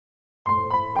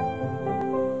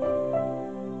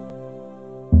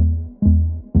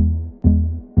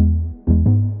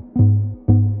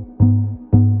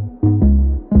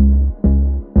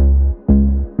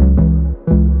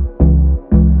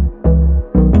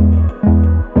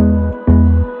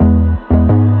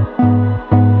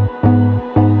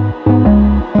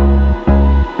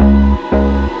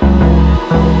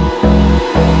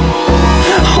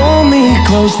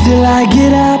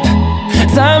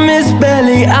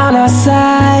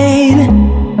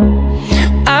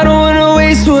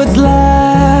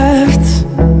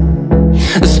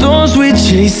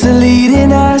Chase the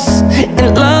leading us,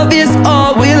 and love is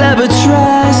all we'll ever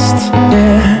trust.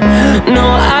 Yeah, no,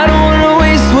 I don't wanna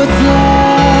waste what's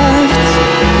left.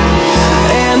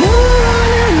 And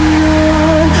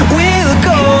on we'll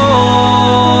go,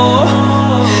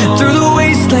 through the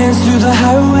wastelands, through the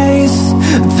highways,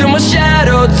 till my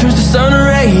shadow turns to sun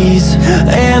rays.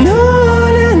 And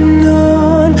on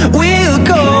we'll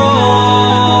go,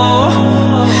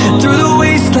 through the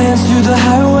wastelands, through the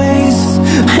highways,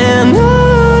 and on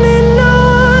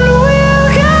we'll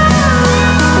go.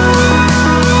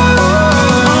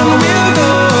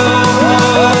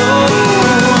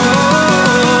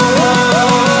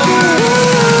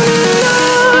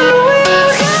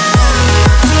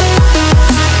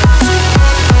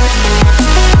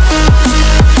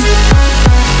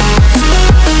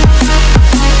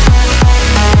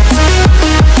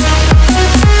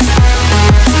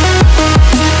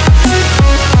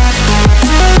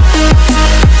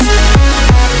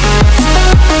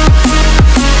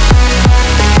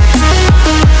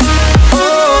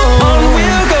 On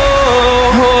we'll go.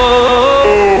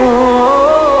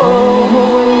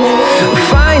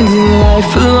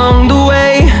 Along the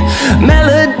way,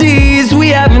 melodies we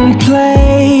haven't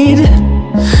played.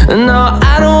 No,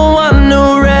 I don't want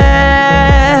no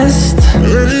rest.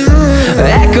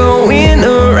 Echoing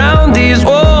around these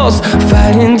walls,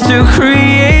 fighting to create